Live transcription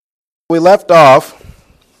We left off,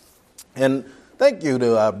 and thank you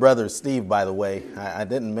to Brother Steve, by the way. I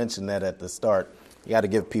didn't mention that at the start. You got to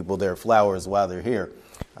give people their flowers while they're here.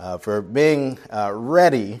 For being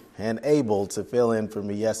ready and able to fill in for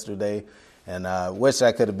me yesterday. And I wish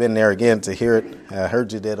I could have been there again to hear it. I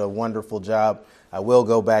heard you did a wonderful job. I will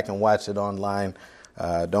go back and watch it online.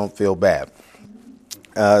 Don't feel bad.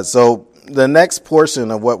 So the next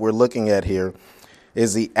portion of what we're looking at here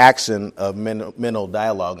is the action of mental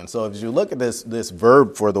dialogue. And so if you look at this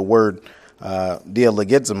verb for the word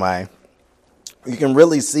dialogizomai, you can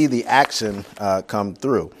really see the action come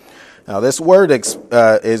through. Now, this word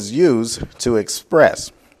is used to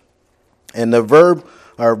express. And the verb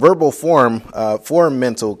or verbal form for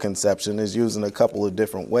mental conception is used in a couple of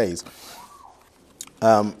different ways.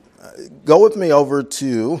 Go with me over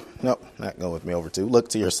to, no, not go with me over to, look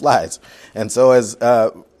to your slides. And so as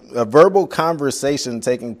a verbal conversation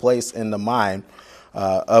taking place in the mind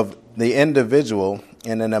of the individual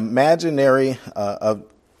in an imaginary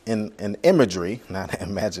in imagery, not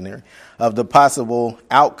imaginary, of the possible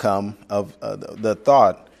outcome of the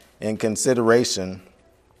thought and consideration,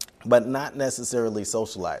 but not necessarily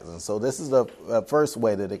socialized. And so this is the first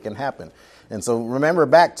way that it can happen. And so remember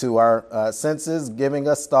back to our senses giving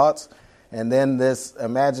us thoughts, and then this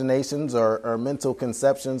imaginations or mental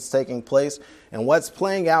conceptions taking place. And what's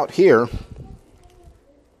playing out here,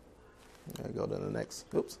 I'll go to the next,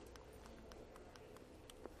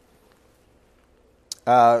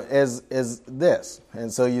 is this. And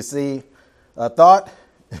so you see a thought,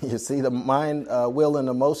 you see the mind, will, and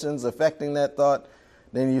emotions affecting that thought.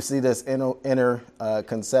 Then you see this inner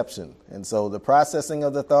conception. And so the processing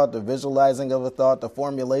of the thought, the visualizing of a thought, the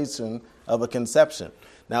formulation of a conception.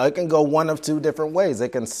 Now, it can go one of two different ways.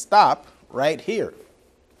 It can stop right here.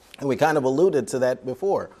 And we kind of alluded to that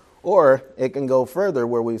before. Or it can go further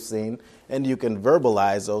where we've seen, and you can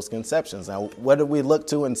verbalize those conceptions. Now, what did we look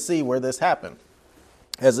to and see where this happened?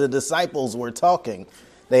 As the disciples were talking,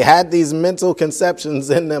 they had these mental conceptions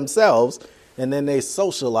in themselves, and then they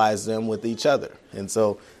socialized them with each other. And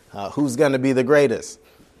so who's going to be the greatest?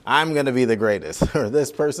 I'm going to be the greatest. Or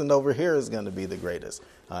this person over here is going to be the greatest.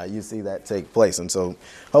 You see that take place. And so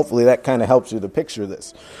hopefully that kind of helps you to picture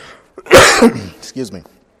this. Excuse me.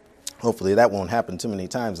 Hopefully that won't happen too many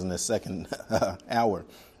times in this second hour.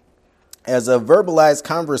 As a verbalized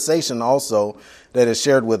conversation also that is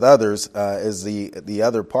shared with others is the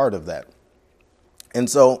other part of that. And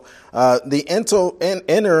so the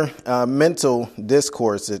inner mental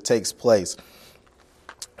discourse that takes place,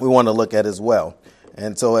 we want to look at as well.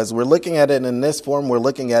 And so as we're looking at it in this form, we're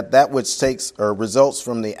looking at that which takes or results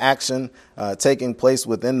from the action taking place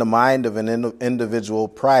within the mind of an individual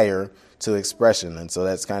prior to expression. And so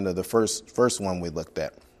that's kind of the first one we looked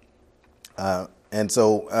at. And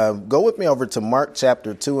so go with me over to Mark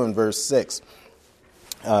chapter 2 and verse 6.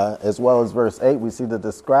 As well as verse 8, we see that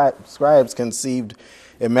the scribes conceived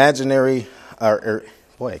imaginary,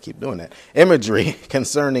 imagery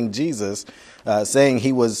concerning Jesus, saying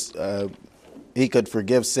he could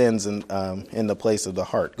forgive sins in the place of the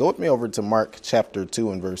heart. Go with me over to Mark chapter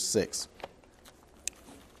 2 and verse 6.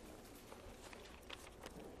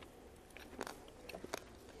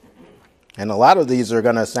 And a lot of these are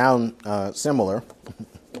going to sound similar.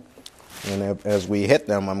 And as we hit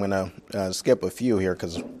them, I'm going to skip a few here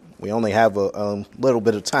because we only have a little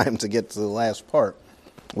bit of time to get to the last part,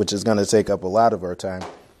 which is going to take up a lot of our time.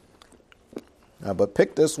 But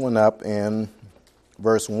pick this one up in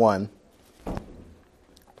verse 1.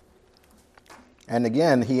 And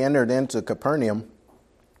again, he entered into Capernaum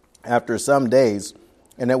after some days,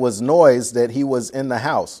 and it was noised that he was in the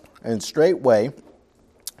house. And straightway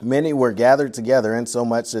many were gathered together,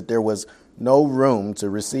 insomuch that there was no room to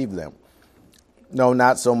receive them. No,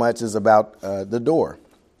 not so much as about the door.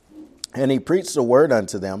 And he preached the word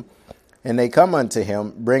unto them, and they come unto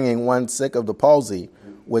him, bringing one sick of the palsy,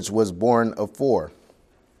 which was born of 4.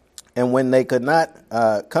 And when they could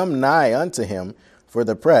not come nigh unto him for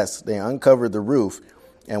the press, they uncovered the roof,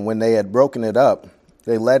 and when they had broken it up,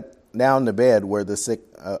 they let down the bed where the sick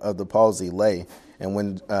of the palsy lay. And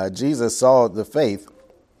when Jesus saw their faith,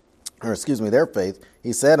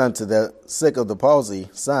 he said unto the sick of the palsy,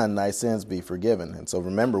 Son, thy sins be forgiven. And so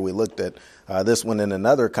remember, we looked at this one in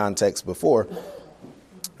another context before.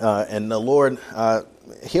 And the Lord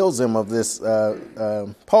heals him of this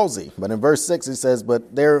palsy. But in verse 6, he says,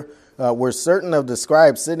 But there were certain of the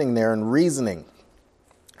scribes sitting there and reasoning.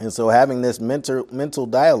 And so having this mental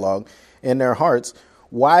dialogue in their hearts,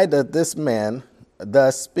 why doth this man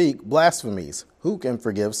thus speak blasphemies? Who can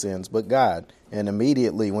forgive sins but God? And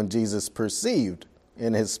immediately when Jesus perceived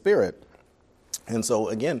in his spirit. And so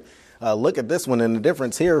again, look at this one, and the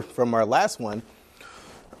difference here from our last one,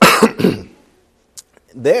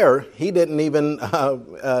 there he didn't even,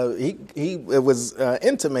 it was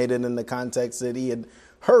intimated in the context that he had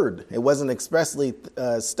heard. It wasn't expressly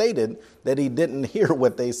stated that he didn't hear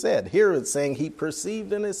what they said. Here it's saying he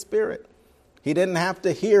perceived in his spirit. He didn't have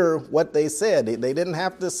to hear what they said. They didn't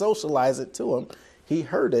have to socialize it to him. He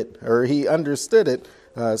heard it, or he understood it,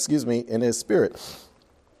 in his spirit.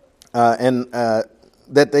 And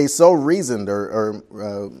that they so reasoned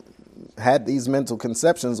or had these mental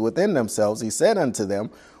conceptions within themselves, he said unto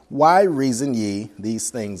them, why reason ye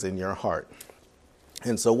these things in your heart?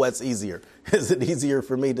 And so what's easier? Is it easier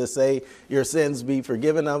for me to say your sins be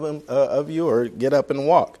forgiven of you, or get up and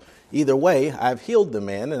walk? Either way, I've healed the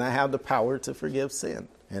man and I have the power to forgive sin.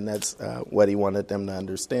 And that's what he wanted them to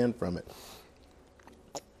understand from it.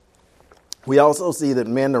 We also see that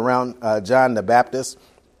men around John the Baptist,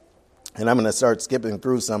 and I'm going to start skipping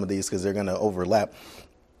through some of these because they're going to overlap.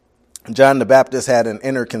 John the Baptist had an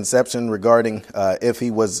inner conception regarding if he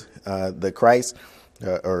was the Christ,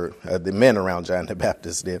 or the men around John the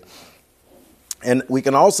Baptist did. And we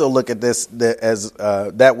can also look at this as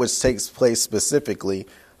that which takes place specifically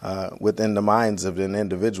within the minds of an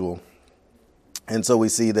individual. And so we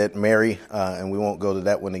see that Mary, and we won't go to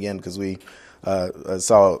that one again because we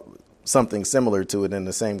saw something similar to it in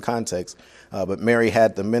the same context. But Mary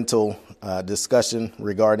had the mental discussion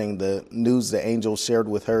regarding the news the angel shared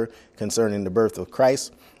with her concerning the birth of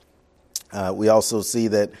Christ. We also see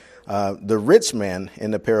that the rich man in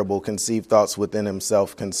the parable conceived thoughts within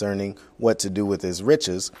himself concerning what to do with his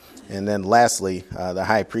riches. And then lastly, the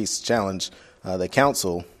high priest challenged the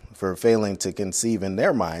council for failing to conceive in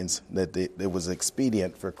their minds that it was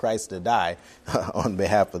expedient for Christ to die on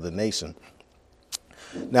behalf of the nation.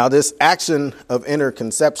 Now, this action of inner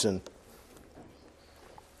conception,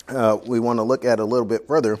 we want to look at a little bit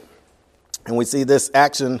further. And we see this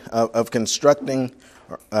action of constructing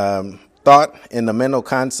thought in the mental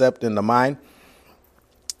concept in the mind.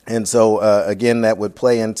 And so, again, that would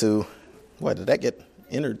play into, what, did that get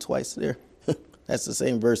entered twice there? That's the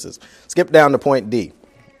same verses. Skip down to point D,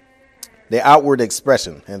 the outward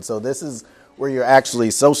expression. And so this is where you're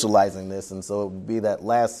actually socializing this. And so it would be that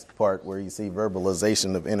last part where you see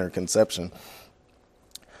verbalization of inner conception.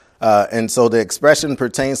 And so the expression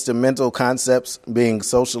pertains to mental concepts being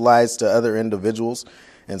socialized to other individuals.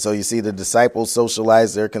 And so you see the disciples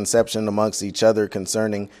socialize their conception amongst each other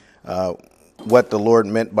concerning what the Lord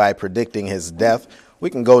meant by predicting his death. We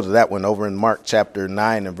can go to that one over in Mark chapter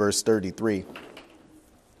 9 and verse 33.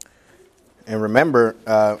 And remember,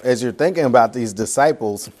 as you're thinking about these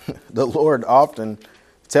disciples, the Lord often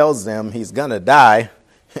tells them he's going to die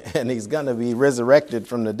and he's going to be resurrected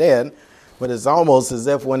from the dead. But it's almost as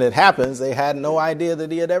if when it happens, they had no idea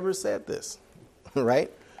that he had ever said this,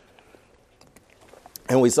 right?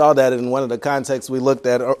 And we saw that in one of the contexts we looked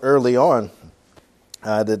at early on,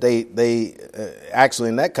 that they actually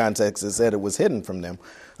in that context, it said it was hidden from them.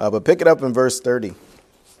 But pick it up in verse 30.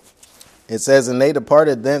 It says, and they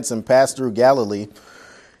departed thence and passed through Galilee,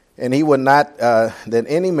 and he would not that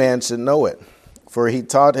any man should know it. For he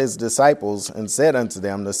taught his disciples and said unto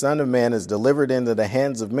them, the Son of Man is delivered into the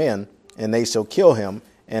hands of men, and they shall kill him.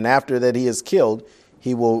 And after that he is killed,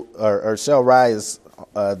 he will or shall rise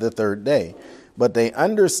the third day. But they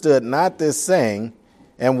understood not this saying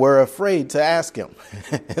and were afraid to ask him.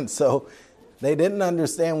 And so they didn't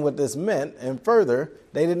understand what this meant. And further,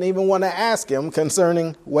 they didn't even want to ask him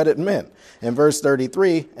concerning what it meant. In verse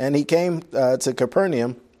 33, and he came to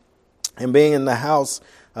Capernaum, and being in the house,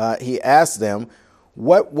 he asked them,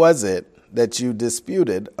 what was it that you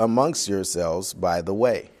disputed amongst yourselves by the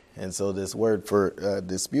way? And so this word for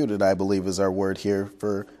disputed, I believe, is our word here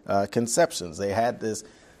for conceptions. They had this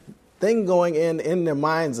thing going in their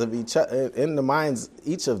minds of each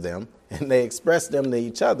of them, and they expressed them to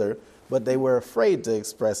each other, but they were afraid to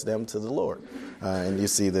express them to the Lord. And you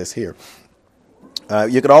see this here.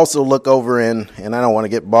 You could also look over and I don't want to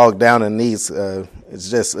get bogged down in these. It's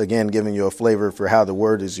just, again, giving you a flavor for how the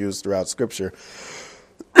word is used throughout Scripture.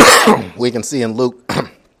 We can see in Luke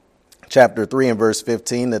chapter 3 and verse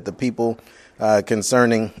 15 that the people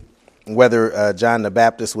concerning whether John the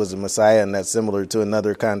Baptist was the Messiah, and that's similar to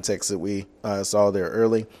another context that we saw there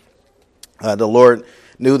early. The Lord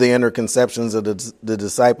knew the inner conceptions of the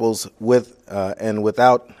disciples with and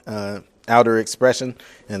without outer expression.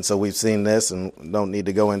 And so we've seen this and don't need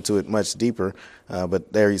to go into it much deeper.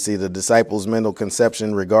 But there you see the disciples' mental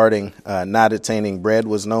conception regarding not attaining bread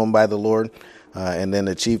was known by the Lord. And then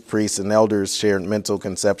the chief priests and elders shared mental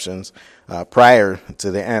conceptions prior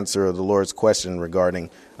to the answer of the Lord's question regarding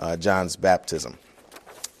John's baptism.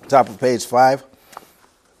 Top of page 5.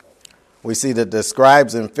 we see that the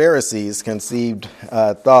scribes and Pharisees conceived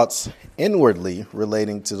thoughts inwardly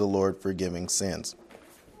relating to the Lord forgiving sins.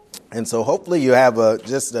 And so hopefully you have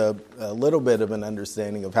just a little bit of an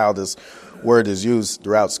understanding of how this word is used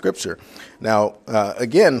throughout Scripture. Now,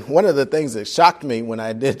 again, one of the things that shocked me when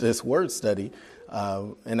I did this word study,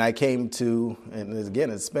 and I came to, and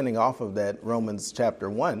again, it's spinning off of that Romans chapter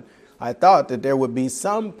 1, I thought that there would be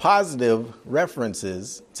some positive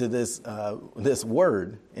references to this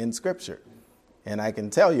word in Scripture. And I can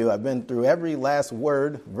tell you, I've been through every last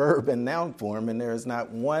word, verb, and noun form, and there is not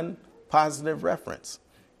one positive reference.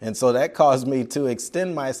 And so that caused me to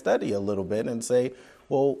extend my study a little bit and say,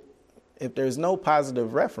 well, if there's no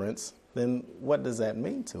positive reference, then what does that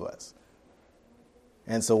mean to us?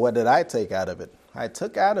 And so what did I take out of it? I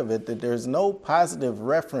took out of it that there's no positive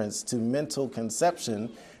reference to mental conception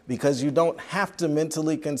because you don't have to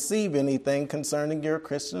mentally conceive anything concerning your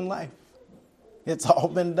Christian life. It's all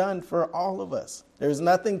been done for all of us. There's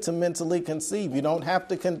nothing to mentally conceive. You don't have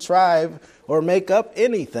to contrive or make up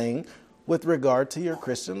anything with regard to your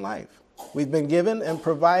Christian life. We've been given and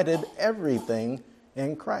provided everything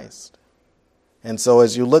in Christ. And so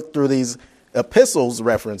as you look through these epistles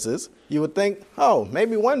references, you would think, oh,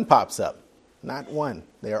 maybe one pops up. Not one.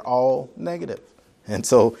 They're all negative. And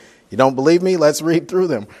so you don't believe me? Let's read through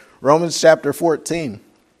them. Romans chapter 14.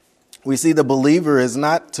 We see the believer is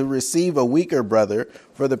not to receive a weaker brother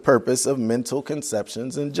for the purpose of mental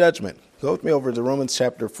conceptions and judgment. Go with me over to Romans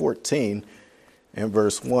chapter 14 and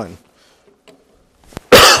verse 1.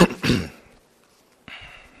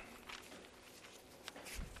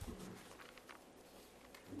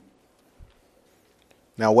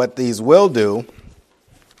 Now, what these will do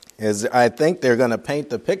is I think they're going to paint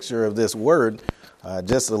the picture of this word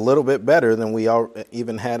just a little bit better than we all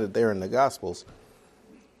even had it there in the Gospels.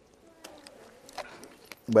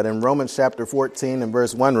 But in Romans chapter 14 and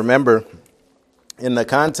verse 1, remember, in the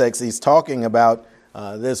context, he's talking about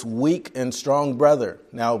this weak and strong brother.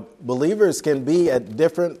 Now, believers can be at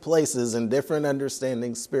different places and different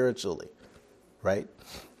understandings spiritually, right?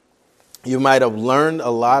 You might have learned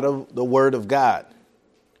a lot of the Word of God.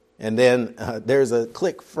 And then there's a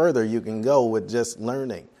click further you can go with just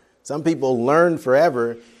learning. Some people learn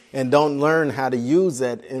forever and don't learn how to use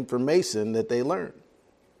that information that they learn.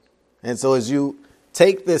 And so as you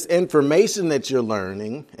take this information that you're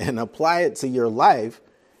learning and apply it to your life,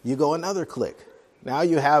 you go another click. Now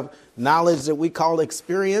you have knowledge that we call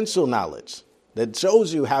experiential knowledge that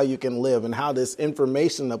shows you how you can live and how this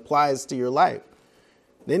information applies to your life.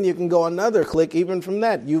 Then you can go another click even from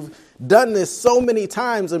that. You've done this so many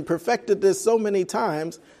times and perfected this so many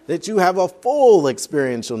times that you have a full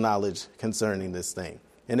experiential knowledge concerning this thing.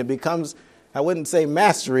 And it becomes, I wouldn't say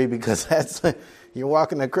mastery because that's you're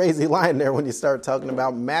walking a crazy line there when you start talking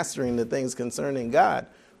about mastering the things concerning God.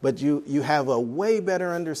 But you have a way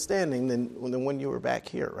better understanding than when you were back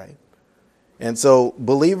here, right? And so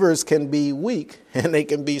believers can be weak and they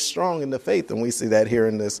can be strong in the faith. And we see that here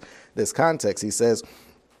in this context. He says,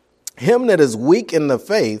 him that is weak in the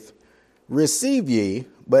faith, receive ye,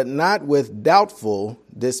 but not with doubtful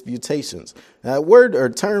disputations. Now, that word or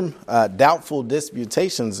term, doubtful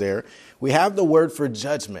disputations there, we have the word for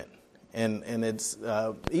judgment. And it's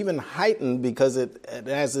even heightened because it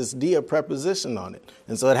has this dia preposition on it.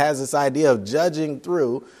 And so it has this idea of judging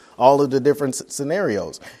through all of the different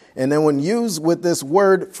scenarios. And then when used with this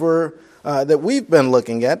word for that we've been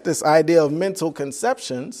looking at, this idea of mental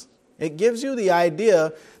conceptions, it gives you the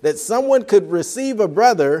idea that someone could receive a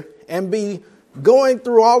brother and be going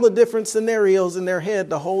through all the different scenarios in their head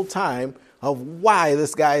the whole time of why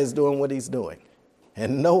this guy is doing what he's doing.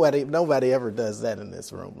 And nobody ever does that in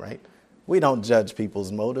this room, right? We don't judge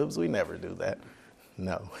people's motives. We never do that.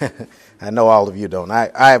 No, I know all of you don't.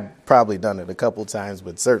 I've probably done it a couple times,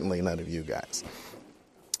 but certainly none of you guys.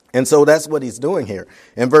 And so that's what he's doing here.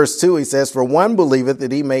 In verse 2, he says, for one believeth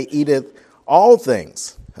that he may eateth all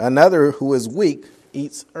things. Another who is weak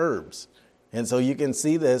eats herbs. And so you can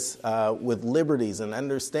see this with liberties and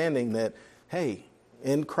understanding that, hey,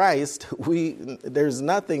 in Christ, there's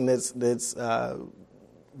nothing that's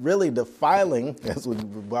really defiling, as we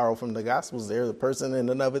borrow from the Gospels there, the person in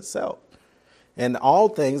and of itself. And all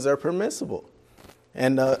things are permissible.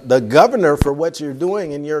 And the governor for what you're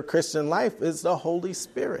doing in your Christian life is the Holy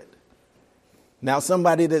Spirit. Now,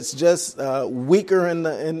 somebody that's just weaker in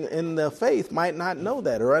the faith might not know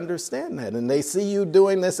that or understand that. And they see you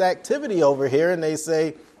doing this activity over here and they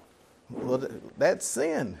say, well, that's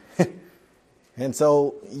sin. And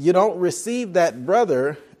so you don't receive that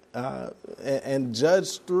brother and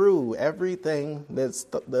judge through everything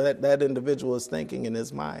that individual is thinking in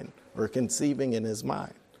his mind or conceiving in his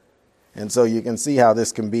mind. And so you can see how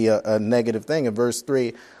this can be a negative thing. In verse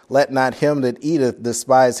 3, let not him that eateth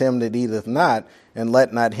despise him that eateth not, and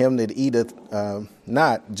let not him that eateth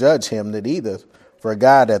not judge him that eateth, for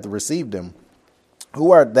God hath received him.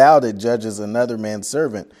 Who art thou that judges another man's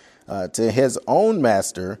servant? To his own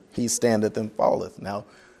master he standeth and falleth. Now,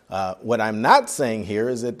 what I'm not saying here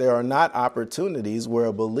is that there are not opportunities where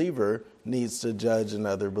a believer needs to judge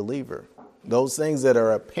another believer. Those things that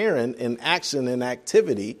are apparent in action and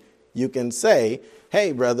activity, you can say,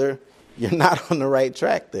 hey, brother, you're not on the right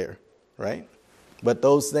track there, right? But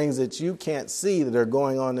those things that you can't see that are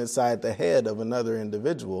going on inside the head of another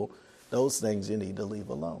individual, those things you need to leave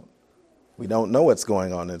alone. We don't know what's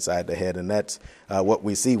going on inside the head, and that's what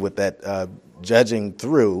we see with that judging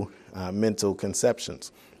through mental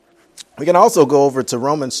conceptions. We can also go over to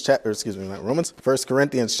 1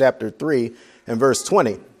 Corinthians chapter 3 and verse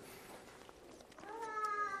 20.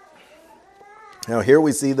 Now here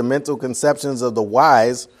we see the mental conceptions of the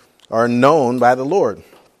wise are known by the Lord.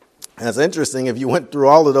 And it's interesting, if you went through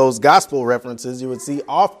all of those gospel references, you would see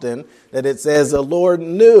often that it says the Lord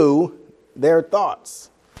knew their thoughts,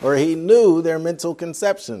 or he knew their mental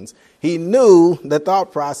conceptions. He knew the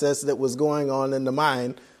thought process that was going on in the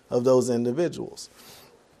mind of those individuals.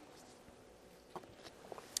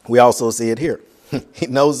 We also see it here. He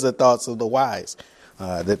knows the thoughts of the wise,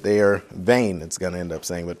 that they are vain, it's going to end up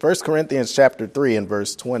saying. But 1 Corinthians chapter 3 and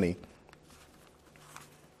verse 20.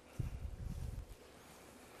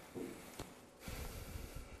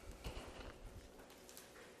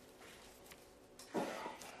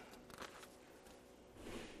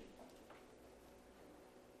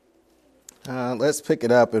 Let's pick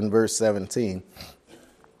it up in verse 17.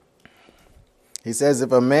 He says,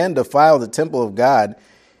 if a man defile the temple of God,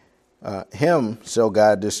 him shall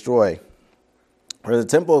God destroy. For the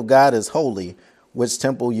temple of God is holy, which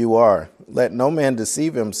temple you are. Let no man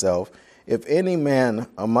deceive himself. If any man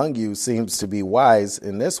among you seems to be wise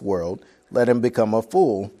in this world, let him become a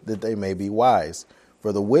fool, that they may be wise.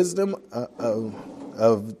 For the wisdom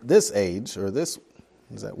of this age, or this,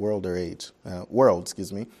 is that world or age? World,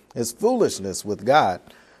 is foolishness with God.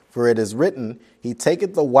 For it is written, he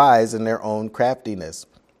taketh the wise in their own craftiness.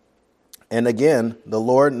 And again, the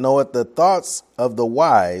Lord knoweth the thoughts of the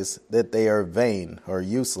wise, that they are vain or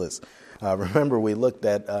useless. Remember, we looked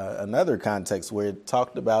at another context where it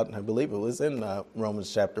talked about, I believe it was in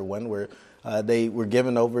Romans chapter 1, where they were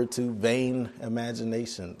given over to vain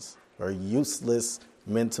imaginations or useless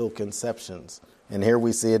mental conceptions. And here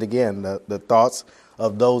we see it again. The thoughts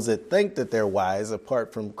of those that think that they're wise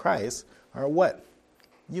apart from Christ are what?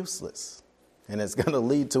 Useless. And it's going to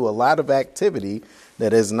lead to a lot of activity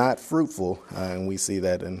that is not fruitful. And we see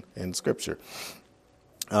that in Scripture.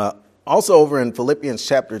 Also over in Philippians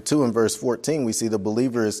chapter 2 and verse 14, we see the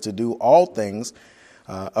believer is to do all things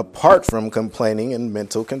apart from complaining and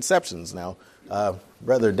mental conceptions. Now,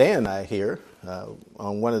 Brother Dan, I hear,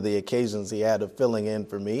 on one of the occasions he had of filling in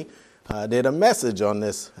for me, did a message on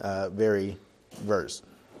this very verse.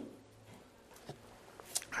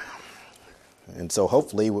 And so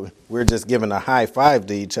hopefully we're just giving a high five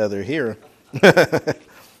to each other here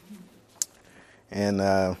and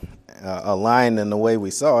aligned in the way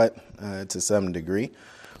we saw it to some degree.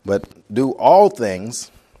 But do all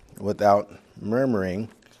things without murmuring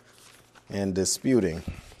and disputing.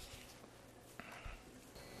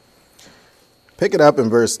 Pick it up in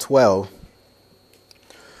verse 12.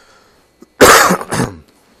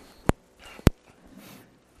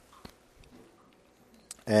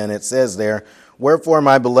 And it says there, wherefore,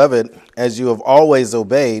 my beloved, as you have always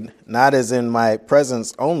obeyed, not as in my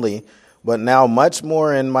presence only, but now much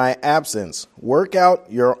more in my absence, work out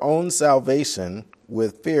your own salvation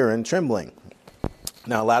with fear and trembling.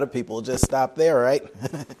 Now, a lot of people just stop there, right?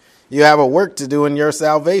 You have a work to do in your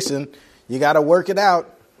salvation. You got to work it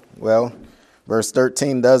out. Well, verse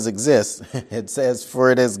 13 does exist. It says,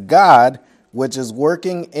 for it is God which is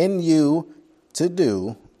working in you to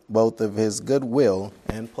do both of his good will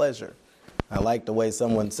and pleasure. I like the way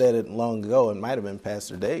someone said it long ago. It might have been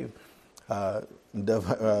Pastor Dave.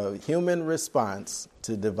 The human response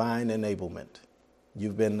to divine enablement.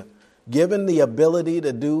 You've been given the ability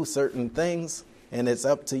to do certain things, and it's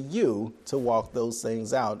up to you to walk those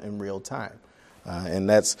things out in real time. And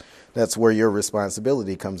that's where your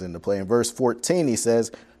responsibility comes into play. In verse 14, he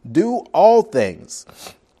says, do all things.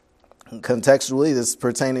 Contextually, this is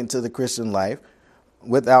pertaining to the Christian life,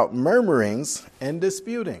 without murmurings and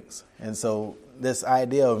disputings. And so this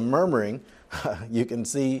idea of murmuring, you can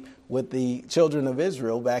see with the children of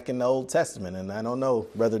Israel back in the Old Testament. And I don't know,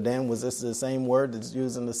 Brother Dan, was this the same word that's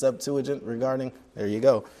used in the Septuagint regarding? There you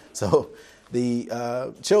go. So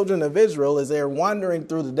the children of Israel, as they're wandering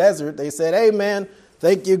through the desert, they said, "Amen.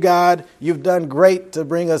 Thank you, God. You've done great to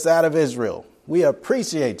bring us out of Israel. We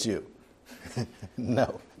appreciate you."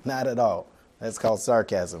 No, not at all. That's called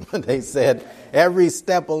sarcasm. They said every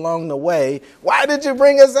step along the way, "Why did you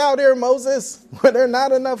bring us out here, Moses? Were there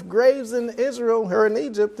not enough graves in Israel or in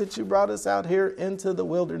Egypt that you brought us out here into the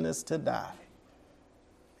wilderness to die?"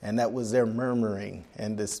 And that was their murmuring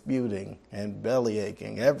and disputing and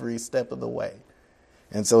bellyaching every step of the way.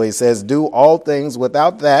 And so he says, do all things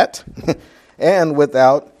without that and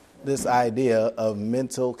without this idea of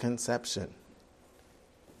mental conception.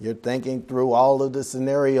 You're thinking through all of the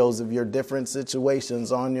scenarios of your different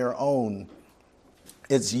situations on your own.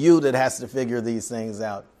 It's you that has to figure these things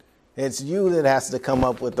out. It's you that has to come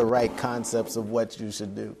up with the right concepts of what you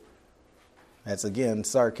should do. That's, again,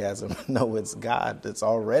 sarcasm. No, it's God that's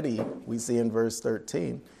already, we see in verse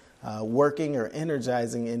 13, working or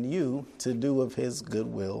energizing in you to do of his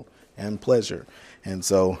goodwill and pleasure. And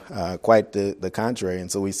so quite the contrary.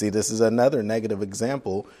 And so we see this is another negative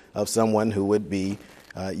example of someone who would be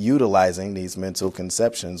utilizing these mental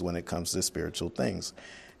conceptions when it comes to spiritual things.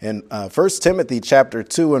 In 1 Timothy chapter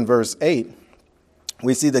 2 and verse 8,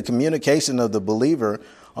 we see the communication of the believer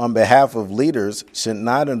on behalf of leaders should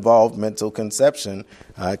not involve mental conception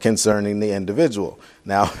concerning the individual.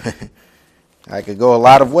 Now, I could go a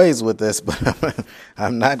lot of ways with this, but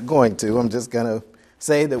I'm not going to. I'm just going to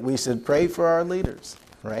say that we should pray for our leaders,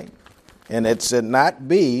 right? And it should not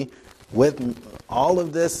be with all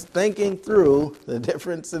of this thinking through the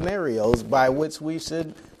different scenarios by which we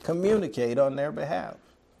should communicate on their behalf.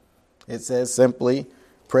 It says simply,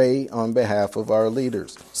 pray on behalf of our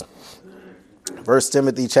leaders. 1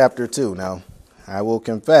 Timothy chapter 2. Now, I will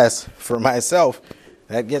confess for myself,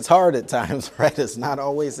 that gets hard at times, right? It's not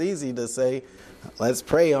always easy to say, let's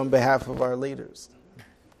pray on behalf of our leaders,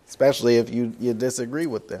 especially if you disagree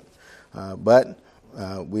with them. But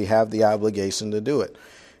we have the obligation to do it.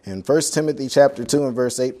 In 1 Timothy chapter 2 and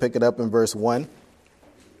verse 8, pick it up in verse 1.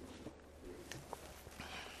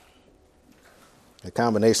 The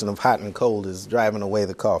combination of hot and cold is driving away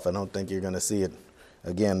the cough. I don't think you're going to see it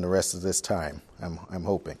again the rest of this time, I'm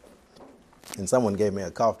hoping. And someone gave me a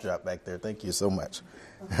cough drop back there. Thank you so much.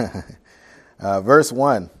 Verse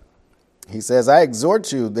 1, he says, I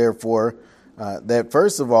exhort you, therefore, that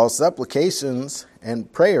first of all, supplications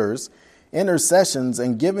and prayers, intercessions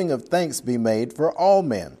and giving of thanks be made for all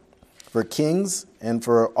men, for kings and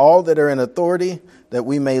for all that are in authority, that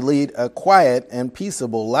we may lead a quiet and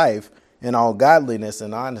peaceable life in all godliness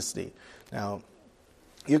and honesty. Now,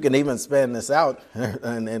 you can even span this out,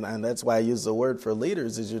 and that's why I use the word for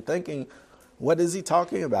leaders, is you're thinking, what is he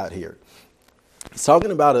talking about here? He's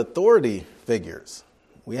talking about authority figures.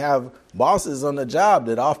 We have bosses on the job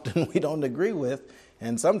that often we don't agree with,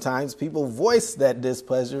 and sometimes people voice that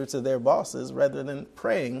displeasure to their bosses rather than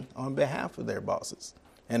praying on behalf of their bosses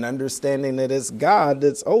and understanding that it's God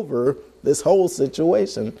that's over this whole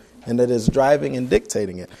situation and that is driving and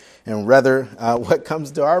dictating it. And rather, what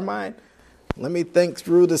comes to our mind? Let me think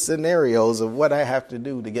through the scenarios of what I have to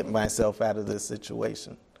do to get myself out of this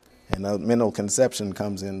situation. And the mental conception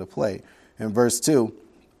comes into play. In verse 2,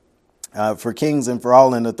 for kings and for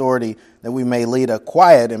all in authority, that we may lead a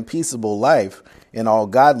quiet and peaceable life in all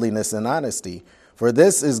godliness and honesty. For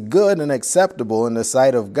this is good and acceptable in the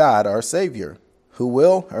sight of God, our Savior,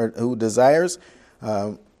 who desires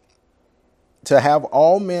to have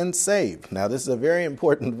all men saved. Now, this is a very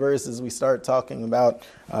important verse as we start talking about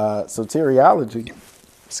soteriology.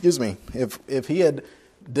 Excuse me. If he had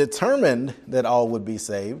determined that all would be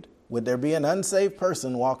saved, would there be an unsaved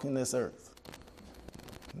person walking this earth?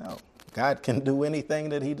 No. God can do anything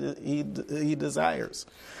that he desires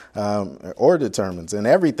or determines, and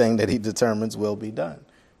everything that he determines will be done.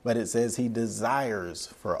 But it says he desires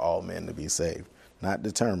for all men to be saved, not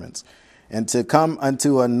determines, and to come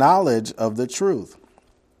unto a knowledge of the truth.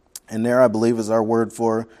 And there, I believe, is our word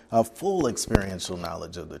for a full experiential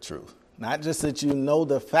knowledge of the truth. Not just that you know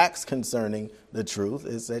the facts concerning the truth,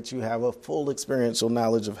 it's that you have a full experiential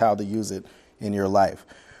knowledge of how to use it in your life.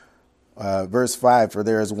 Verse 5, for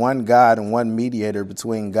there is one God and one mediator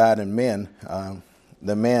between God and men,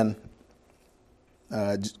 the man,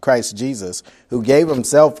 Christ Jesus, who gave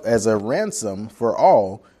himself as a ransom for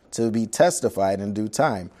all to be testified in due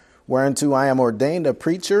time, whereunto I am ordained a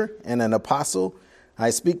preacher and an apostle.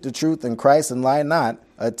 I speak the truth in Christ and lie not,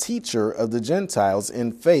 a teacher of the Gentiles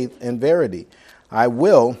in faith and verity. I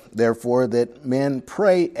will, therefore, that men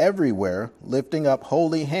pray everywhere, lifting up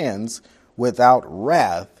holy hands without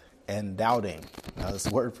wrath and doubting. Now, this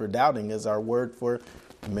word for doubting is our word for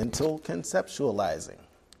mental conceptualizing,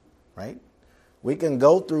 right? We can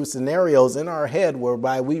go through scenarios in our head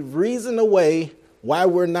whereby we reason away why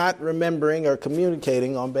we're not remembering or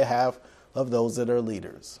communicating on behalf of those that are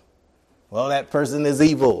leaders. Well, that person is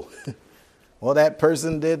evil. Well, that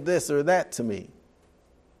person did this or that to me.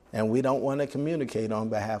 And we don't want to communicate on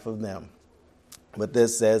behalf of them. But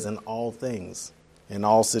this says in all things, in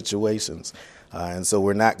all situations. And so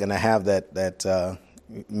we're not going to have that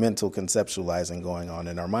mental conceptualizing going on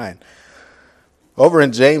in our mind. Over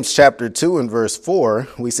in James chapter 2 and verse 4,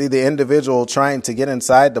 we see the individual trying to get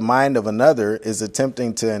inside the mind of another is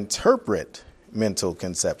attempting to interpret mental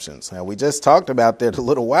conceptions. Now, we just talked about that a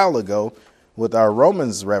little while ago with our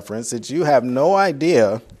Romans reference, that you have no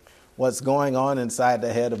idea what's going on inside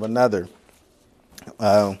the head of another.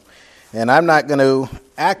 And I'm not going to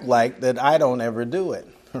act like that I don't ever do it,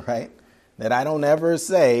 right? That I don't ever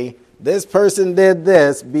say, this person did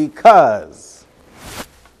this because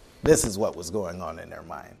this is what was going on in their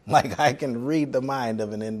mind. Like I can read the mind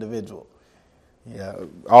of an individual. Yeah,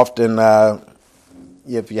 often,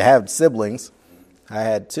 if you have siblings, I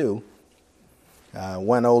had two,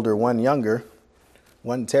 one older, one younger.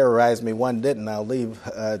 One terrorized me, one didn't. I'll leave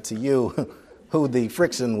to you who the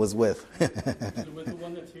friction was with. With the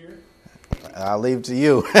one that's here? I'll leave to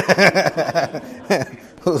you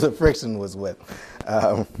who the friction was with.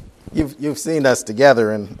 You've seen us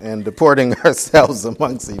together and deporting ourselves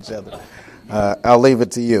amongst each other. I'll leave it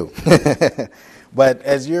to you. But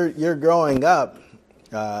as you're growing up,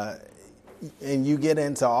 and you get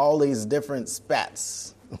into all these different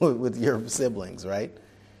spats with your siblings, right?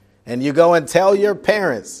 And you go and tell your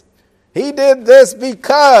parents, he did this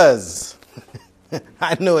because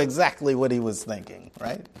I knew exactly what he was thinking,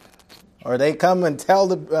 right? Or they come and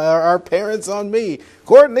tell our parents on me,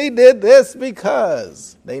 Courtney did this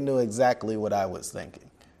because they knew exactly what I was thinking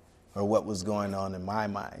or what was going on in my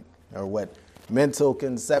mind or what mental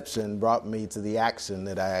conception brought me to the action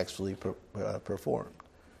that I actually performed.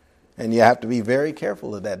 And you have to be very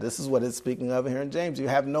careful of that. This is what it's speaking of here in James. You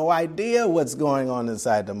have no idea what's going on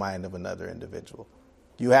inside the mind of another individual.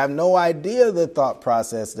 You have no idea the thought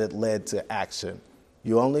process that led to action.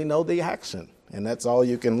 You only know the action. And that's all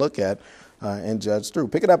you can look at and judge through.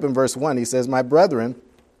 Pick it up in verse 1. He says, my brethren,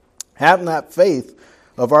 have not faith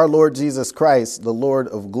of our Lord Jesus Christ, the Lord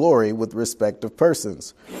of glory, with respect of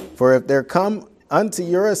persons. For if there come unto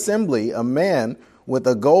your assembly a man with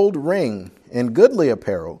a gold ring and goodly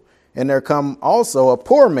apparel, and there come also a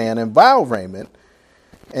poor man in vile raiment,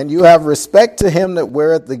 and you have respect to him that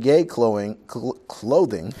weareth the gay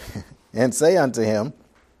clothing, and say unto him,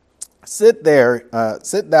 sit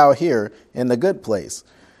thou here in the good place,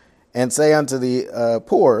 and say unto the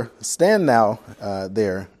poor, stand thou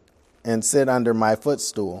there, and sit under my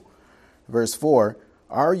footstool. Verse 4,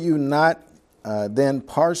 are you not then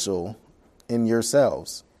partial in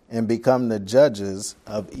yourselves, and become the judges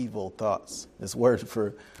of evil thoughts? This word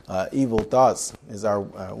for evil thoughts is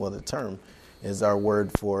the term is our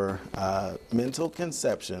word for mental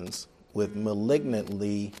conceptions with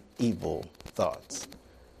malignantly evil thoughts.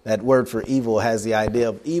 That word for evil has the idea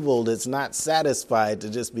of evil that's not satisfied to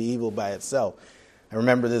just be evil by itself. I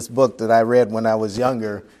remember this book that I read when I was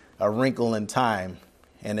younger, A Wrinkle in Time,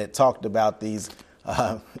 and it talked about these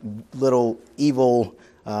little evil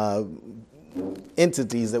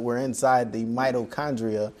entities that were inside the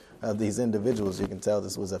mitochondria of these individuals. You can tell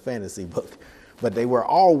this was a fantasy book. But they were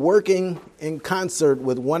all working in concert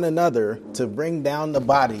with one another to bring down the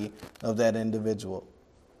body of that individual.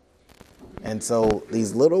 And so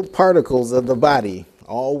these little particles of the body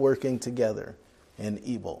all working together in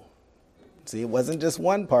evil. See, it wasn't just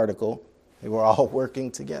one particle. They were all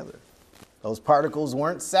working together. Those particles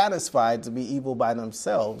weren't satisfied to be evil by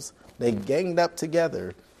themselves. They ganged up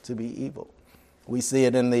together to be evil. We see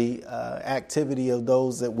it in the activity of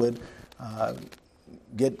those that would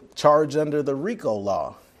get charged under the RICO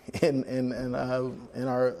law in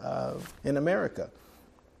America.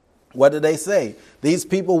 What did they say? These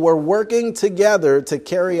people were working together to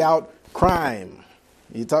carry out crime.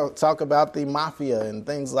 You talk about the mafia and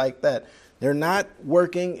things like that. They're not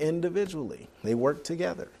working individually. They work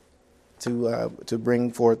together to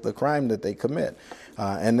bring forth the crime that they commit.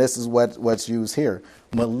 And this is what's used here.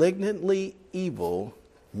 Malignantly evil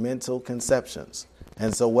mental conceptions.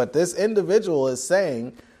 And so what this individual is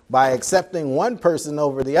saying by accepting one person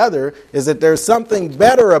over the other is that there's something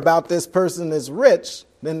better about this person that's rich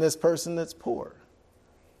than this person that's poor.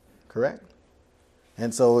 Correct?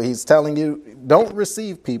 And so he's telling you, don't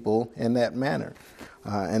receive people in that manner.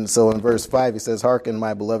 And so in verse 5, he says, hearken,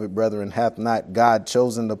 my beloved brethren, hath not God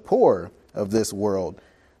chosen the poor of this world,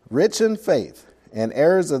 rich in faith, and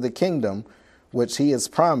heirs of the kingdom, which he has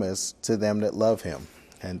promised to them that love him.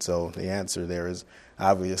 And so the answer there is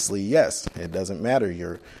obviously yes. It doesn't matter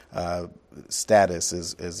your status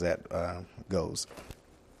as that goes.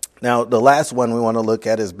 Now, the last one we want to look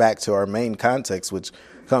at is back to our main context, which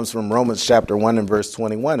comes from Romans chapter 1 and verse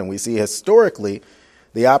 21. And we see historically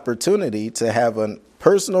the opportunity to have a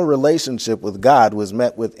personal relationship with God was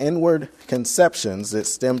met with inward conceptions that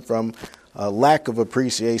stemmed from a lack of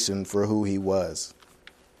appreciation for who he was.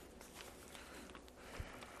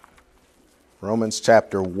 Romans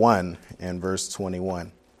chapter 1 and verse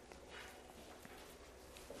 21.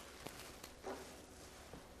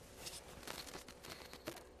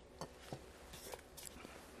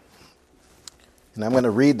 And I'm going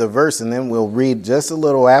to read the verse, and then we'll read just a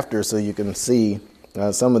little after so you can see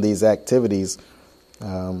some of these activities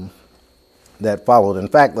that followed. In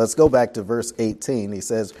fact, let's go back to verse 18. He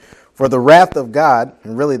says, "For the wrath of God,"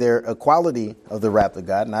 and really they're a quality of the wrath of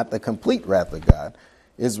God, not the complete wrath of God,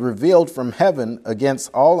 "is revealed from heaven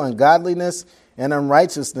against all ungodliness and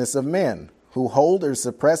unrighteousness of men, who hold or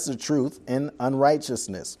suppress the truth in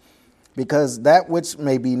unrighteousness. Because that which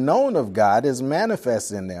may be known of God is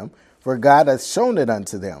manifest in them, for God hath shown it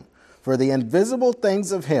unto them. For the invisible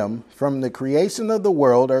things of him from the creation of the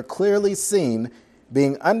world are clearly seen,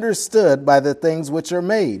 being understood by the things which are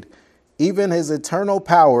made, even his eternal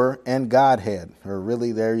power and Godhead," or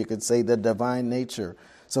really there you could say the divine nature,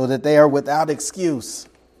 "so that they are without excuse."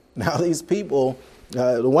 Now these people,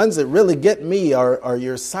 the ones that really get me are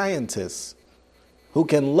your scientists who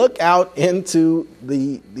can look out into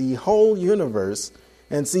the whole universe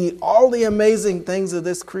and see all the amazing things of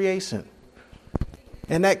this creation.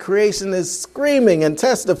 And that creation is screaming and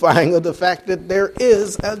testifying of the fact that there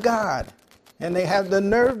is a God. And they have the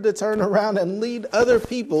nerve to turn around and lead other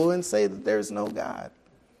people and say that there's no God.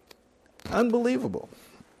 Unbelievable.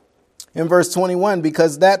 In verse 21,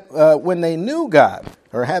 because that when they knew God,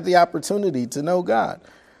 or had the opportunity to know God,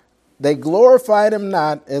 they glorified him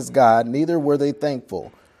not as God, neither were they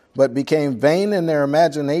thankful, but became vain in their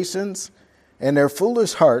imaginations, and their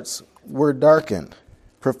foolish hearts were darkened.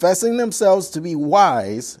 Professing themselves to be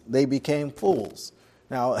wise, they became fools.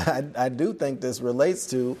 Now, I do think this relates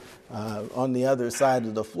to on the other side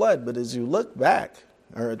of the flood, but as you look back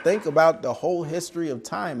or think about the whole history of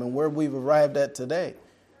time and where we've arrived at today,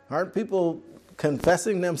 aren't people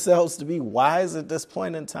confessing themselves to be wise at this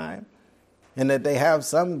point in time? And that they have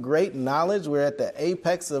some great knowledge. We're at the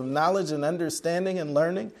apex of knowledge and understanding and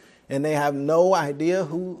learning, and they have no idea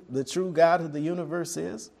who the true God of the universe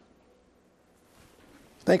is.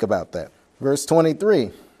 Think about that. Verse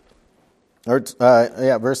 23.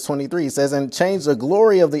 Verse 23 says, "And change the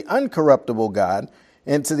glory of the uncorruptible God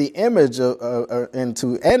into the image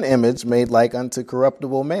into an image made like unto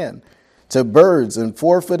corruptible man, to birds and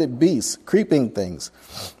four-footed beasts, creeping things.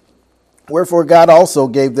 Wherefore God also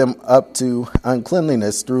gave them up to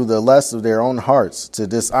uncleanliness through the lust of their own hearts, to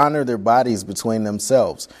dishonor their bodies between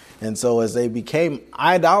themselves." And so as they became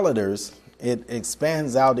idolaters, it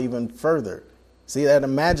expands out even further. See, that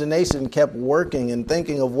imagination kept working and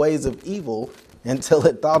thinking of ways of evil until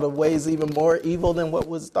it thought of ways even more evil than what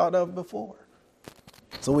was thought of before.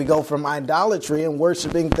 So we go from idolatry and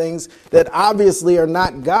worshiping things that obviously are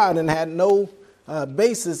not God and had no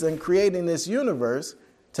basis in creating this universe,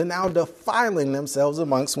 to now defiling themselves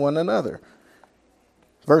amongst one another.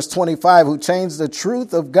 Verse 25, "Who changed the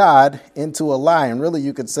truth of God into a lie." And really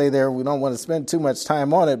you could say there, we don't want to spend too much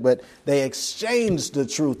time on it, but they exchanged the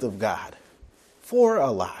truth of God for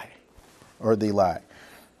a lie, or the lie,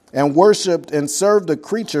 "and worshipped and served the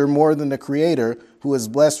creature more than the Creator, who is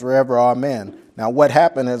blessed forever. Amen." Now what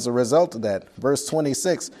happened as a result of that? Verse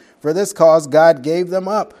 26, "For this cause God gave them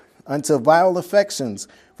up unto vile affections,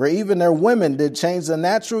 for even their women did change the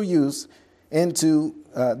natural use into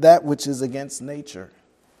that which is against nature."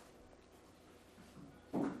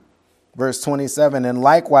 Verse 27, "And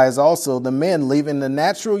likewise also the men, leaving the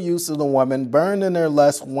natural use of the woman, burned in their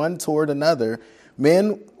lust one toward another,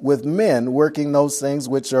 men with men, working those things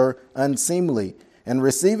which are unseemly, and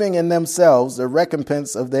receiving in themselves the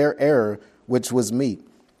recompense of their error, which was meet.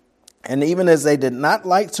 And even as they did not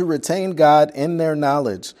like to retain God in their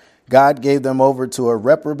knowledge, God gave them over to a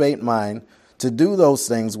reprobate mind to do those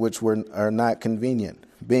things which are not convenient,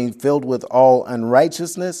 being filled with all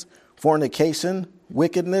unrighteousness, fornication,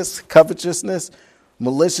 wickedness, covetousness,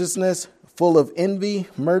 maliciousness, full of envy,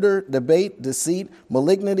 murder, debate, deceit,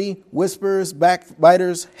 malignity, whisperers,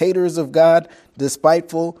 backbiters, haters of God,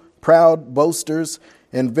 despiteful, proud, boasters,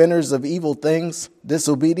 inventors of evil things,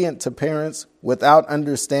 disobedient to parents, without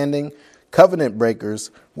understanding, covenant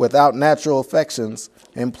breakers, without natural affections,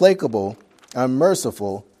 implacable,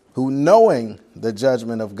 unmerciful, who knowing the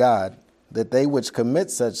judgment of God, that they which commit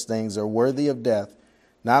such things are worthy of death,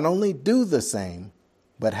 not only do the same,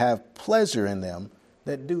 but have pleasure in them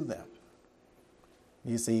that do them.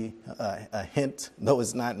 You see a hint, though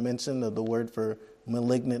it's not mentioned, of the word for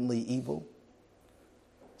malignantly evil.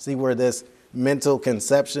 See where this mental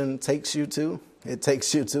conception takes you to? It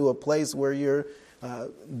takes you to a place where you're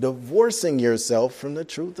divorcing yourself from the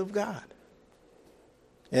truth of God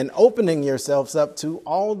and opening yourselves up to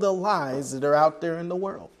all the lies that are out there in the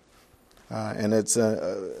world. And it's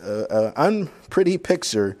an unpretty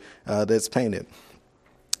picture that's painted.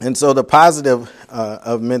 And so the positive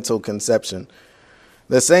of mental conception,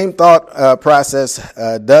 the same thought process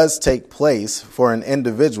does take place for an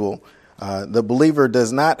individual. The believer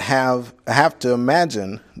does not have to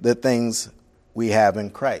imagine the things we have in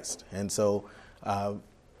Christ. And so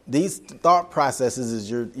these thought processes, as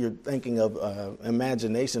you're thinking of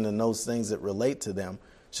imagination and those things that relate to them,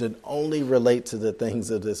 should only relate to the things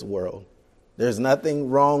of this world. There's nothing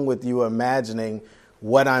wrong with you imagining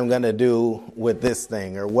what I'm going to do with this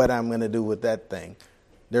thing or what I'm going to do with that thing.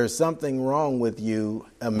 There's something wrong with you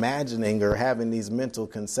imagining or having these mental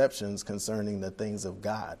conceptions concerning the things of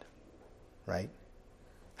God, right?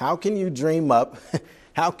 How can you dream up,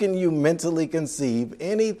 how can you mentally conceive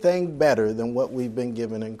anything better than what we've been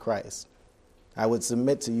given in Christ? I would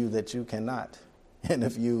submit to you that you cannot. And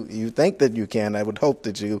if you think that you can, I would hope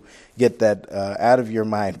that you get that out of your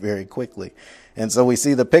mind very quickly. And so we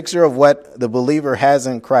see the picture of what the believer has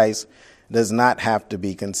in Christ does not have to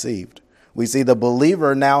be conceived. We see the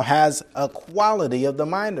believer now has a quality of the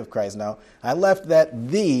mind of Christ. Now, I left that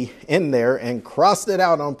 "the" in there and crossed it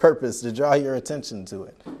out on purpose to draw your attention to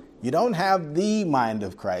it. You don't have the mind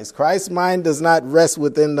of Christ. Christ's mind does not rest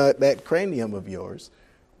within that cranium of yours,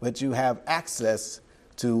 but you have access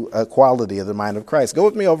to a quality of the mind of Christ. Go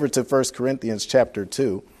with me over to 1 Corinthians chapter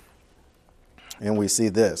 2, and we see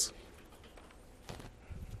this.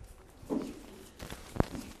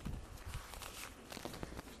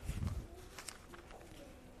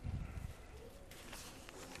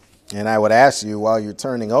 And I would ask you while you're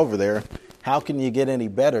turning over there, how can you get any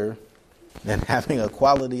better than having a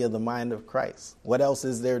quality of the mind of Christ? What else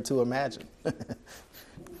is there to imagine?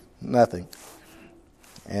 Nothing.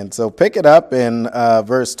 And so pick it up in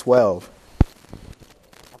verse 12.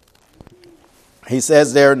 He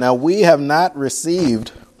says there, "Now we have not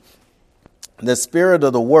received the spirit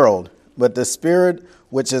of the world, but the Spirit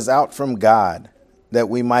which is out from God, that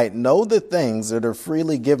we might know the things that are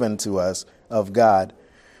freely given to us of God,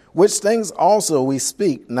 which things also we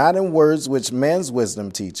speak, not in words which man's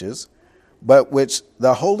wisdom teaches, but which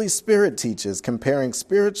the Holy Spirit teaches, comparing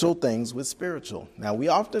spiritual things with spiritual." Now, we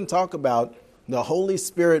often talk about the Holy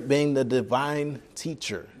Spirit being the divine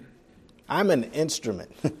teacher. I'm an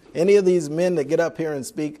instrument. Any of these men that get up here and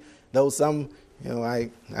speak, though some, I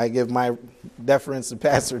give my deference to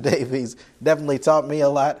Pastor Dave. He's definitely taught me a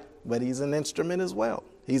lot, but he's an instrument as well.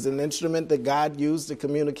 He's an instrument that God used to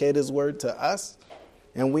communicate his word to us,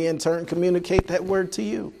 and we in turn communicate that word to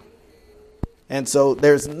you. And so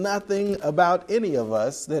there's nothing about any of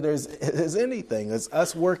us that is anything. It's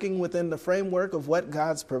us working within the framework of what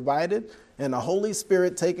God's provided, and the Holy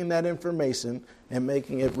Spirit taking that information and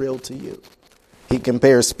making it real to you. He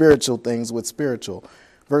compares spiritual things with spiritual.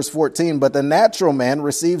 Verse 14, "But the natural man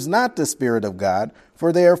receives not the Spirit of God,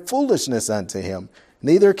 for they are foolishness unto him.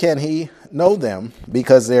 Neither can he know them,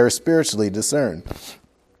 because they are spiritually discerned.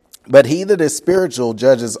 But he that is spiritual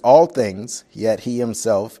judges all things, yet he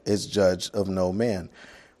himself is judge of no man.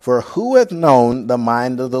 For who hath known the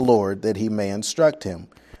mind of the Lord, that he may instruct him?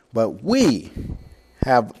 But we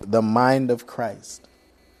have the mind of Christ."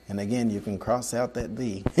 And again, you can cross out that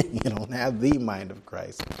 "the." You don't have the mind of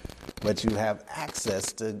Christ, but you have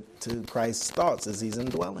access to Christ's thoughts as he's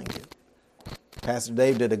indwelling you. Pastor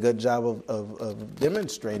Dave did a good job of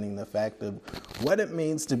demonstrating the fact of what it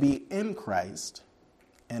means to be in Christ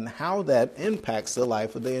and how that impacts the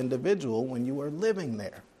life of the individual when you are living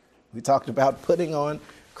there. We talked about putting on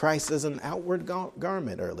Christ as an outward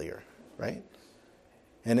garment earlier, right?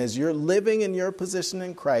 And as you're living in your position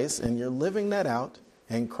in Christ and you're living that out,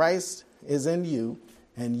 and Christ is in you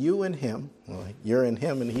and you in him, well, you're in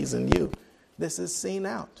him and he's in you, this is seen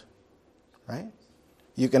out, right?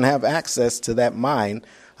 You can have access to that mind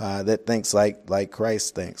that thinks like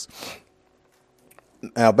Christ thinks.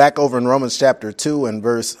 Now, back over in Romans chapter 2 and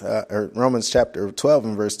Romans chapter 12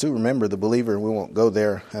 and verse 2, remember the believer, we won't go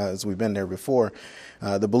there as we've been there before.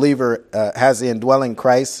 The believer has the indwelling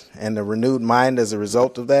Christ and the renewed mind as a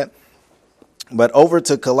result of that. But over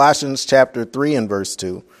to Colossians chapter 3 and verse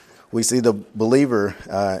 2, we see the believer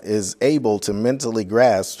is able to mentally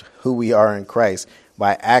grasp who we are in Christ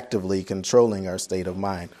by actively controlling our state of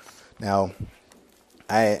mind. Now,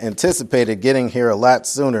 I anticipated getting here a lot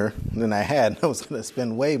sooner than I had. I was going to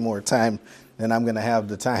spend way more time than I'm going to have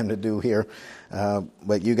the time to do here.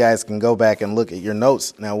 But you guys can go back and look at your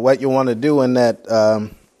notes. Now, what you want to do in that,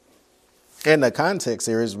 in the context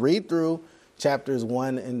here, is read through chapters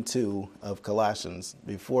 1 and 2 of Colossians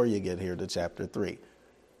before you get here to chapter 3.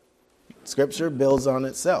 Scripture builds on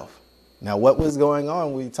itself. Now, what was going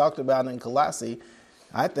on, we talked about in Colossae,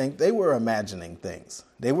 I think they were imagining things.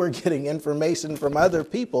 They were getting information from other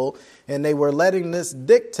people, and they were letting this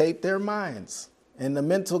dictate their minds and the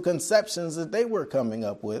mental conceptions that they were coming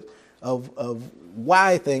up with of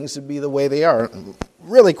why things should be the way they are.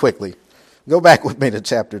 Really quickly, go back with me to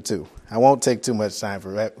chapter 2. I won't take too much time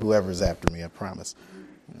for whoever's after me, I promise.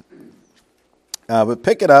 But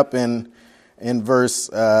pick it up in verse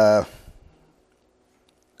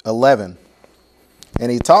 11. And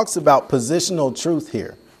he talks about positional truth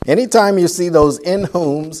here. Anytime you see those in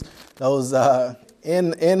whoms, those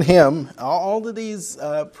in him, all of these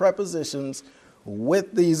prepositions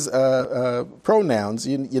with these pronouns,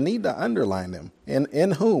 you need to underline them.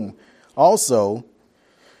 In whom also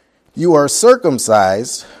you are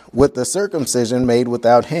circumcised with the circumcision made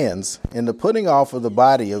without hands, in the putting off of the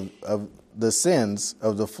body of the sins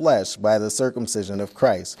of the flesh by the circumcision of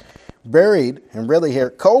Christ, buried, and really here,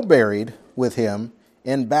 co-buried with him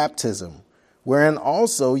in baptism, wherein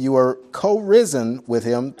also you are co-risen with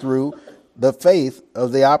him through the faith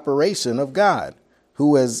of the operation of God,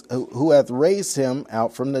 who hath raised him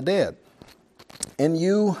out from the dead. And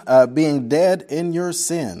you, being dead in your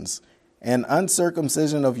sins and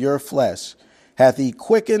uncircumcision of your flesh, hath he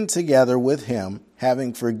quickened together with him,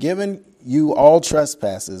 having forgiven you all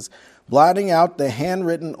trespasses, blotting out the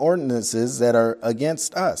handwritten ordinances that are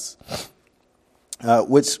against us,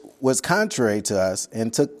 which was contrary to us,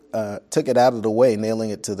 and took it out of the way,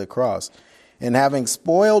 nailing it to the cross. And having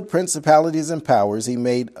spoiled principalities and powers, he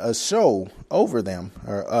made a show over them,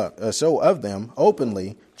 or a show of them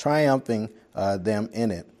openly, triumphing them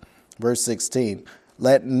in it. Verse 16,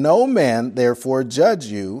 let no man therefore judge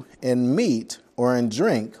you in meat or in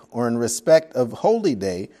drink or in respect of holy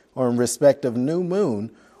day or in respect of new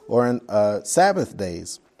moon or in Sabbath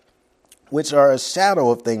days, which are a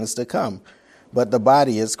shadow of things to come. But the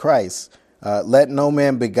body is Christ. Let no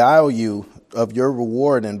man beguile you of your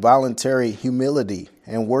reward in voluntary humility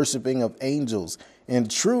and worshiping of angels,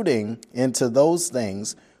 intruding into those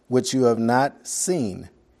things which you have not seen,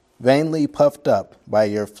 vainly puffed up by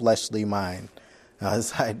your fleshly mind. Now,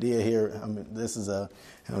 this idea here,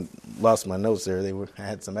 I lost my notes there. I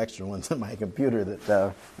had some extra ones on my computer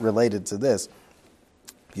that related to this.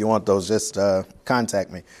 If you want those, just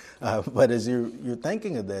contact me. But as you're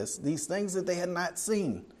thinking of this, these things that they had not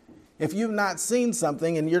seen. If you've not seen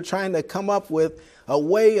something and you're trying to come up with a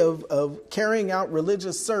way of carrying out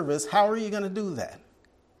religious service, how are you going to do that?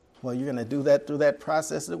 Well, you're going to do that through that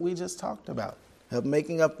process that we just talked about, of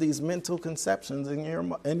making up these mental conceptions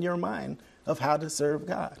in your mind of how to serve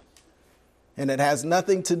God. And it has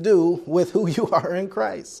nothing to do with who you are in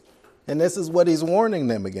Christ. And this is what he's warning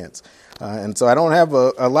them against. And so I don't have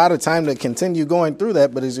a lot of time to continue going through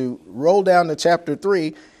that. But as you roll down to chapter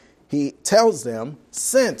 3, he tells them,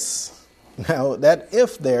 since. Now, that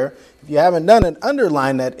if there, if you haven't done it,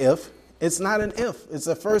 underline that if. It's not an if. It's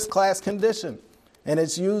a first-class condition. And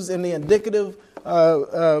it's used in the indicative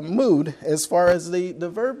mood as far as the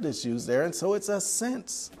verb that's used there. And so it's a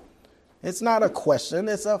since. It's not a question.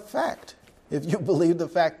 It's a fact. If you believe the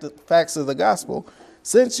facts of the gospel,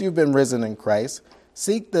 since you've been risen in Christ,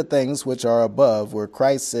 seek the things which are above, where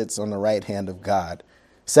Christ sits on the right hand of God.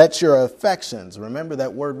 Set your affections. Remember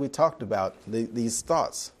that word we talked about, these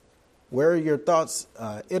thoughts. Where are your thoughts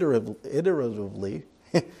iteratively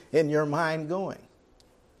in your mind going?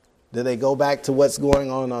 Do they go back to what's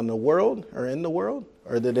going on the world or in the world?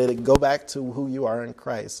 Or do they go back to who you are in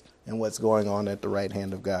Christ and what's going on at the right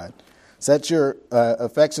hand of God? Set your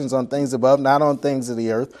affections on things above, not on things of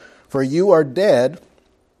the earth. For you are dead,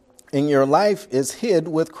 and your life is hid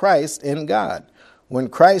with Christ in God. When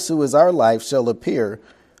Christ, who is our life, shall appear,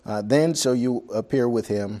 then shall you appear with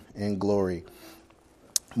him in glory.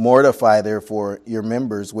 Mortify, therefore, your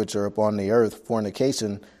members which are upon the earth,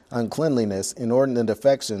 fornication, uncleanliness, inordinate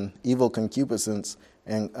affection, evil concupiscence,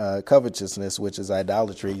 and covetousness, which is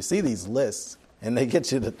idolatry. You see these lists, and they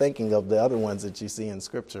get you to thinking of the other ones that you see in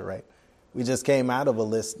Scripture, right? We just came out of a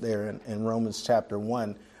list there in Romans chapter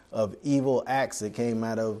 1 of evil acts that came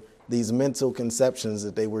out of these mental conceptions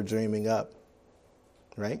that they were dreaming up,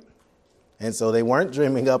 right? And so they weren't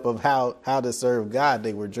dreaming up of how to serve God.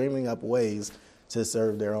 They were dreaming up ways to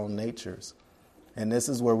serve their own natures. And this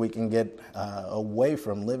is where we can get away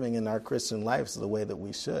from living in our Christian lives the way that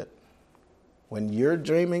we should. When you're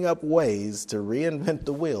dreaming up ways to reinvent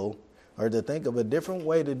the wheel or to think of a different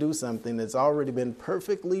way to do something that's already been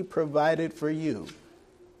perfectly provided for you,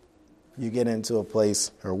 you get into a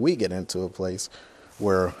place, or we get into a place,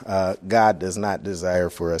 where God does not desire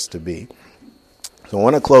for us to be. So I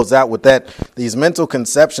want to close out with that. These mental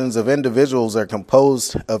conceptions of individuals are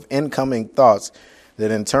composed of incoming thoughts that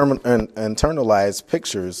internalize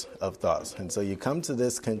pictures of thoughts. And so you come to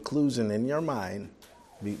this conclusion in your mind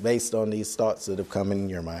based on these thoughts that have come in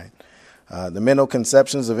your mind. The mental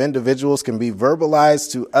conceptions of individuals can be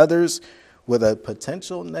verbalized to others with a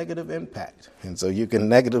potential negative impact. And so you can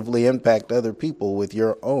negatively impact other people with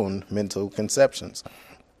your own mental conceptions.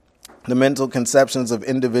 The mental conceptions of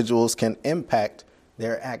individuals can impact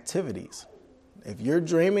their activities. If you're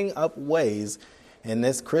dreaming up ways in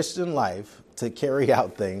this Christian life to carry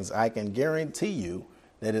out things, I can guarantee you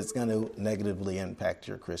that it's going to negatively impact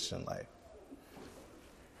your Christian life.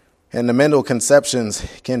 And the mental conceptions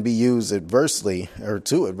can be used adversely or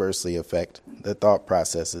to adversely affect the thought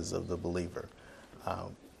processes of the believer.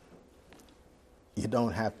 You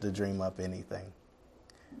don't have to dream up anything.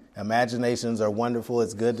 Imaginations are wonderful.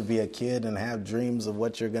 It's good to be a kid and have dreams of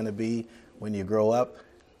what you're going to be when you grow up.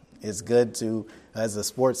 It's good to, as a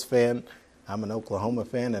sports fan, I'm an Oklahoma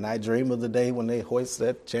fan, and I dream of the day when they hoist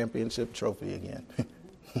that championship trophy again.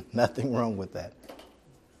 Nothing wrong with that.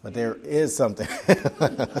 But there is something.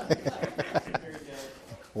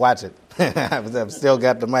 Watch it. I've still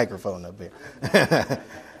got the microphone up here.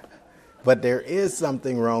 But there is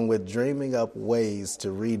something wrong with dreaming up ways to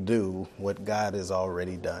redo what God has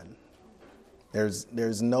already done.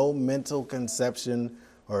 There's no mental conception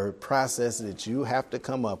or process that you have to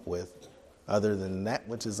come up with other than that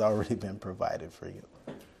which has already been provided for you.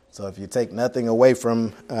 So if you take nothing away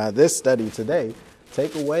from this study today,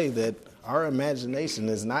 take away that our imagination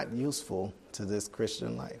is not useful to this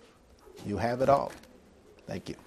Christian life. You have it all. Thank you.